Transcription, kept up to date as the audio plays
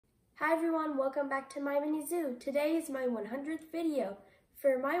Hi everyone, welcome back to my mini zoo. Today is my 100th video.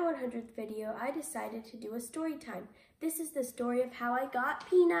 For my 100th video, I decided to do a story time. This is the story of how I got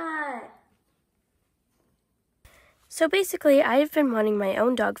Peanut. So basically, I've been wanting my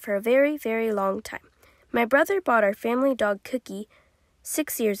own dog for a very, very long time. My brother bought our family dog Cookie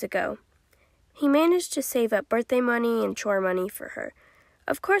 6 years ago. He managed to save up birthday money and chore money for her.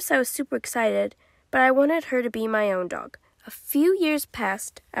 Of course, I was super excited, but I wanted her to be my own dog. A few years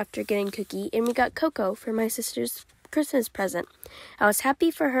passed after getting Cookie, and we got Coco for my sister's Christmas present. I was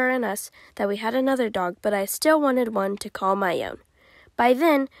happy for her and us that we had another dog, but I still wanted one to call my own. By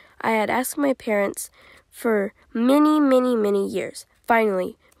then, I had asked my parents for many years.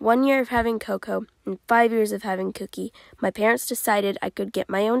 Finally, 1 year of having Coco and 5 years of having Cookie, my parents decided I could get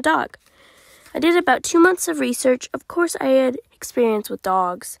my own dog. I did about 2 months of research. Of course, I had experience with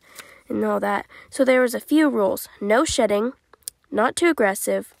dogs and all that. So there was a few rules. No shedding, not too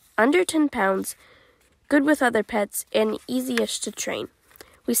aggressive, under 10 pounds, good with other pets, and easy-ish to train.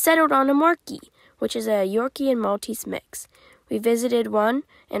 We settled on a Markie, which is a Yorkie and Maltese mix. We visited one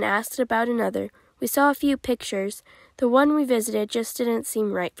and asked about another. We saw a few pictures. The one we visited just didn't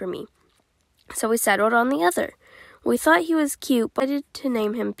seem right for me. So we settled on the other. We thought he was cute, but I decided to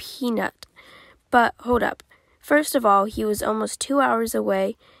name him Peanut. But hold up. First of all, he was almost 2 hours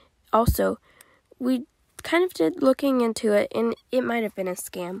away. Also, we kind of did looking into it, and it might have been a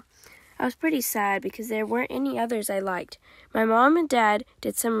scam. I was pretty sad because there weren't any others I liked. My mom and dad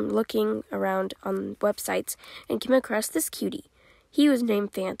did some looking around on websites and came across this cutie. He was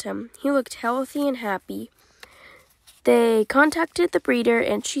named Phantom. He looked healthy and happy. They contacted the breeder,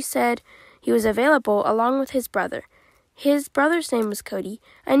 and she said he was available along with his brother. His brother's name was Cody.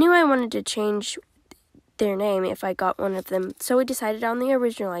 I knew I wanted to change their name if I got one of them, so we decided on the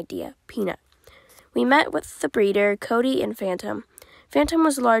original idea, Peanut. We met with the breeder, Cody and Phantom. Phantom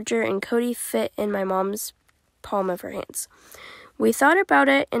was larger and Cody fit in my mom's palm of her hands. We thought about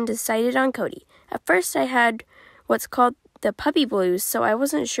it and decided on Cody. At first I had what's called the puppy blues, so I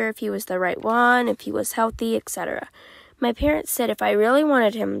wasn't sure if he was the right one, if he was healthy, etc. My parents said if I really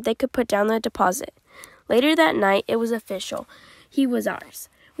wanted him, they could put down the deposit. Later that night, it was official. He was ours.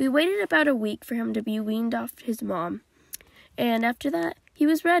 We waited about a week for him to be weaned off his mom, and after that, he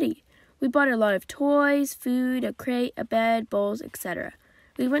was ready. We bought a lot of toys, food, a crate, a bed, bowls, etc.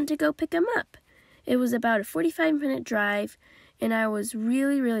 We went to go pick him up. It was about a 45-minute drive, and I was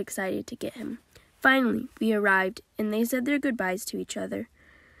really excited to get him. Finally, we arrived, and they said their goodbyes to each other.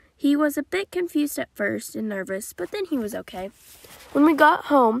 He was a bit confused at first and nervous, but then he was okay. When we got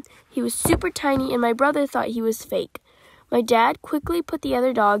home, he was super tiny, and my brother thought he was fake. My dad quickly put the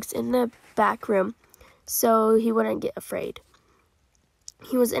other dogs in the back room so he wouldn't get afraid.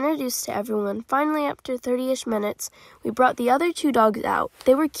 He was introduced to everyone. Finally, after 30-ish minutes, we brought the other 2 dogs out.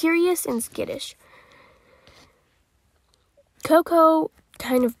 They were curious and skittish. Coco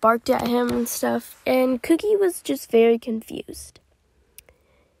kind of barked at him and stuff, and Cookie was just very confused.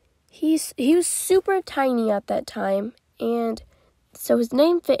 He was super tiny at that time, and so his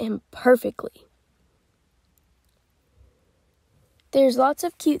name fit him perfectly. There's lots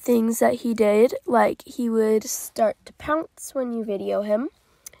of cute things that he did, like he would start to pounce when you video him,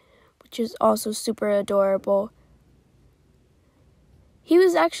 which is also super adorable. He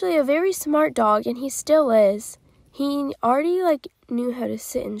was actually a very smart dog, and he still is. He already knew how to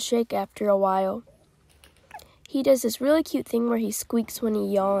sit and shake after a while. He does this really cute thing where he squeaks when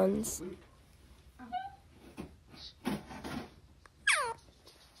he yawns.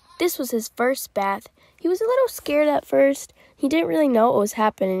 This was his first bath. He was a little scared at first. He didn't really know what was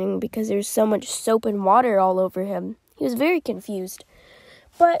happening because there's so much soap and water all over him. He was very confused.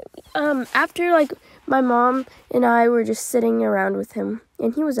 But after my mom and I were just sitting around with him,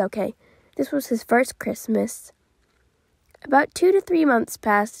 and he was okay. This was his first Christmas. About 2 to 3 months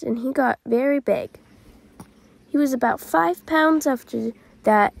passed, and he got very big. He was about 5 pounds after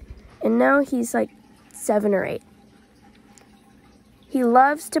that, and now he's 7 or 8. He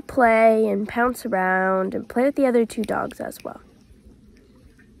loves to play and pounce around and play with the other 2 dogs as well.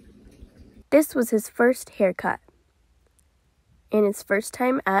 This was his first haircut and his first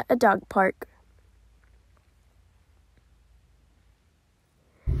time at a dog park.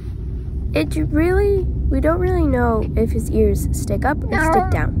 We don't really know if his ears stick up or stick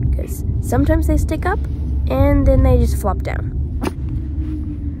down, because sometimes they stick up and then they just flop down.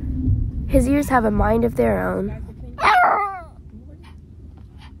 His ears have a mind of their own.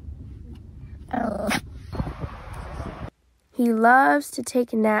 He loves to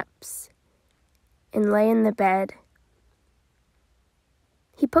take naps and lay in the bed.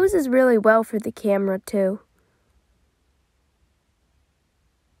 He poses really well for the camera, too.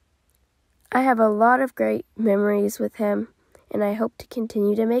 I have a lot of great memories with him, and I hope to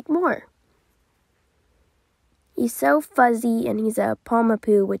continue to make more. He's so fuzzy, and he's a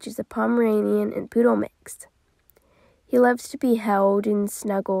Pomapoo, which is a Pomeranian and Poodle mixed. He loves to be held and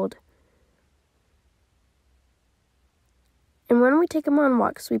snuggled. And when we take him on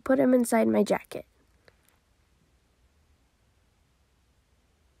walks, we put him inside my jacket.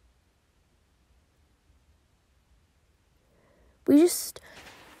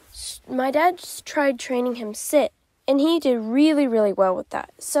 My dad just tried training him sit, and he did really, really well with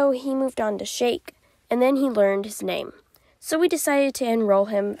that. So he moved on to shake, and then he learned his name. So we decided to enroll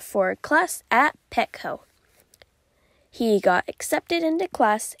him for class at Petco. He got accepted into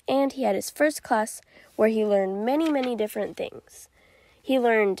class, and he had his first class where he learned many, many different things. He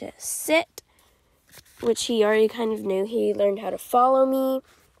learned to sit, which he already kind of knew. He learned how to follow me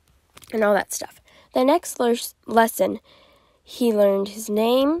and all that stuff. The next lesson, he learned his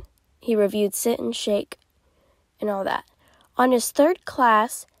name, he reviewed sit and shake, and all that. On his third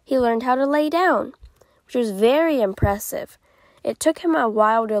class, he learned how to lay down, which was very impressive. It took him a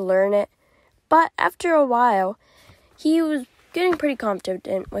while to learn it, but after a while, he was getting pretty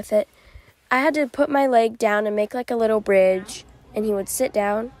confident with it. I had to put my leg down and make like a little bridge, and he would sit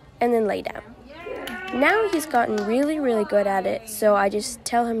down and then lay down. Now he's gotten really, really good at it, so I just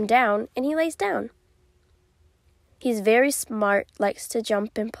tell him down, and he lays down. He's very smart, likes to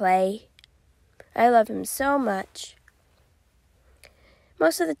jump and play. I love him so much.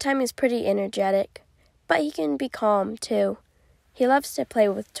 Most of the time he's pretty energetic, but he can be calm too. He loves to play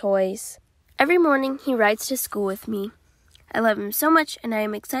with toys. Every morning he rides to school with me. I love him so much, and I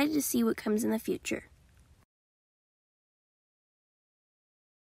am excited to see what comes in the future.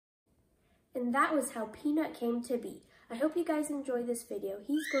 And that was how Peanut came to be. I hope you guys enjoyed this video.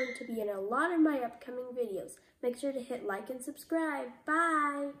 He's going to be in a lot of my upcoming videos. Make sure to hit like and subscribe.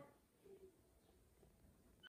 Bye!